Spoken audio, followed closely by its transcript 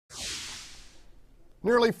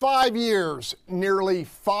Nearly 5 years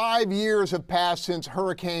have passed since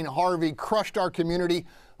Hurricane Harvey crushed our community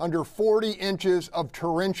under 40 inches of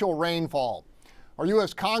torrential rainfall. Our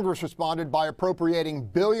U.S. Congress responded by appropriating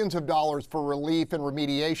billions of dollars for relief and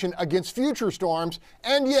remediation against future storms,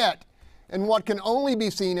 and yet, in what can only be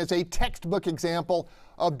seen as a textbook example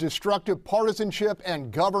of destructive partisanship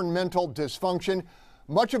and governmental dysfunction,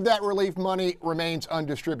 much of that relief money remains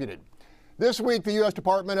undistributed. This week, the U.S.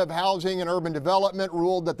 Department of Housing and Urban Development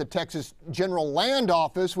ruled that the Texas General Land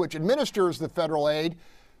Office, which administers the federal aid,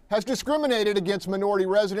 has discriminated against minority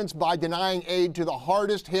residents by denying aid to the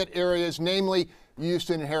hardest hit areas, namely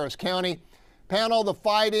Houston and Harris County. Panel, the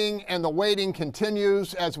fighting and the waiting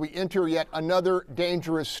continues as we enter yet another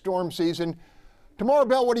dangerous storm season. Tamara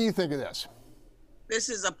Bell, what do you think of this? This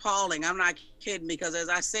is appalling. I'm not kidding, because as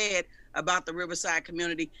I said about the Riverside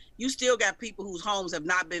community, you still got people whose homes have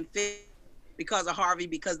not been fixed because of Harvey,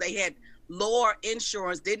 because they had lower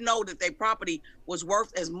insurance, didn't know that their property was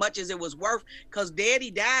worth as much as it was worth because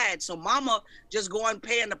daddy died. So mama just going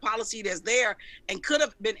paying the policy that's there and could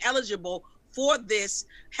have been eligible for this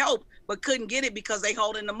help, but couldn't get it because they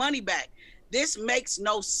holding the money back. This makes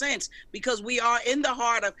no sense because we are in the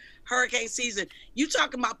heart of hurricane season. You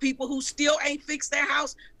talking about people who still ain't fixed their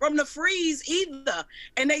house from the freeze either,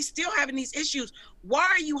 and they still having these issues. Why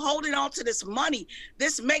are you holding on to this money?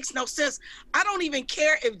 This makes no sense. I don't even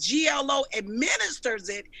care if GLO administers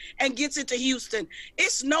it and gets it to Houston.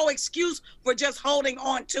 It's no excuse for just holding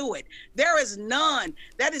on to it. There is none.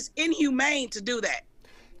 That is inhumane to do that.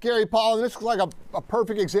 Gary Paul, this is like a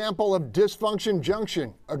perfect example of dysfunction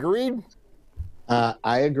junction. Agreed?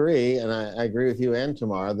 I agree, and I agree with you and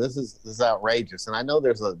Tamara. This is outrageous, and I know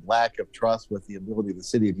there's a lack of trust with the ability of the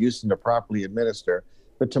city of Houston to properly administer,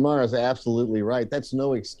 but Tamara's absolutely right. That's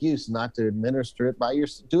no excuse not to administer it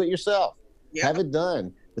do it yourself. Yeah. Have it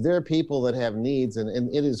done. But there are people that have needs, and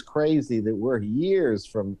it is crazy that we're years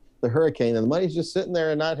from the hurricane, and the money's just sitting there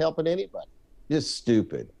and not helping anybody. Just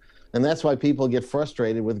stupid. And that's why people get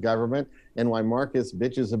frustrated with government and why Marcus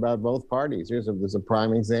bitches about both parties. There's a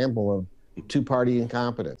prime example of two-party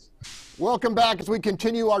incompetence. Welcome back as we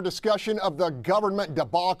continue our discussion of the government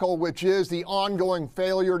debacle, which is the ongoing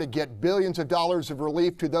failure to get billions of dollars of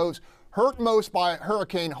relief to those hurt most by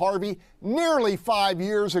Hurricane Harvey nearly 5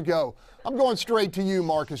 years ago. I'm going straight to you,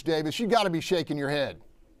 Marcus Davis. You got to be shaking your head.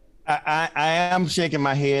 I am shaking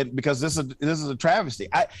my head because this is a travesty.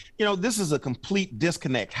 This is a complete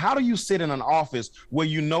disconnect. How do you sit in an office where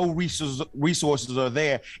you know resources are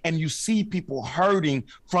there and you see people hurting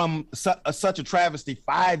from such a travesty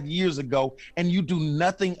 5 years ago and you do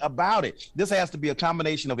nothing about it? This has to be a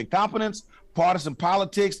combination of incompetence, partisan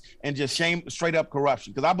politics, and just straight up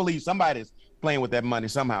corruption. Because I believe somebody's playing with that money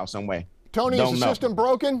somehow, some way. Tony, is the system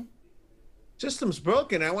broken? System's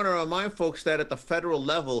broken. I want to remind folks that at the federal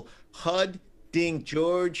level, HUD dinged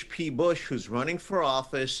George P. Bush, who's running for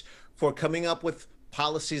office, for coming up with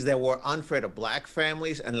policies that were unfair to Black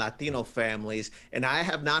families and Latino families. And I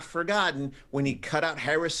have not forgotten when he cut out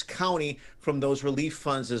Harris County from those relief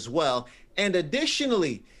funds as well. And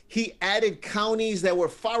additionally, he added counties that were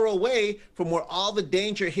far away from where all the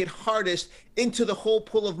danger hit hardest into the whole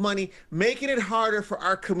pool of money, making it harder for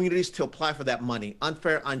our communities to apply for that money.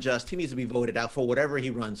 Unfair, unjust. He needs to be voted out for whatever he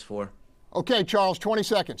runs for. Okay, Charles, 20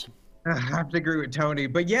 seconds. I have to agree with Tony,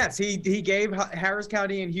 but yes, he gave Harris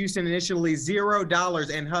County and Houston initially $0,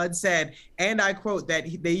 and HUD said, and I quote, that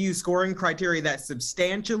they use scoring criteria that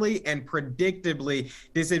substantially and predictably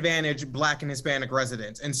disadvantage Black and Hispanic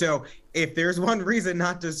residents. And so if there's one reason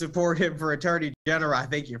not to support him for Attorney General, I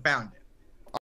think you found it.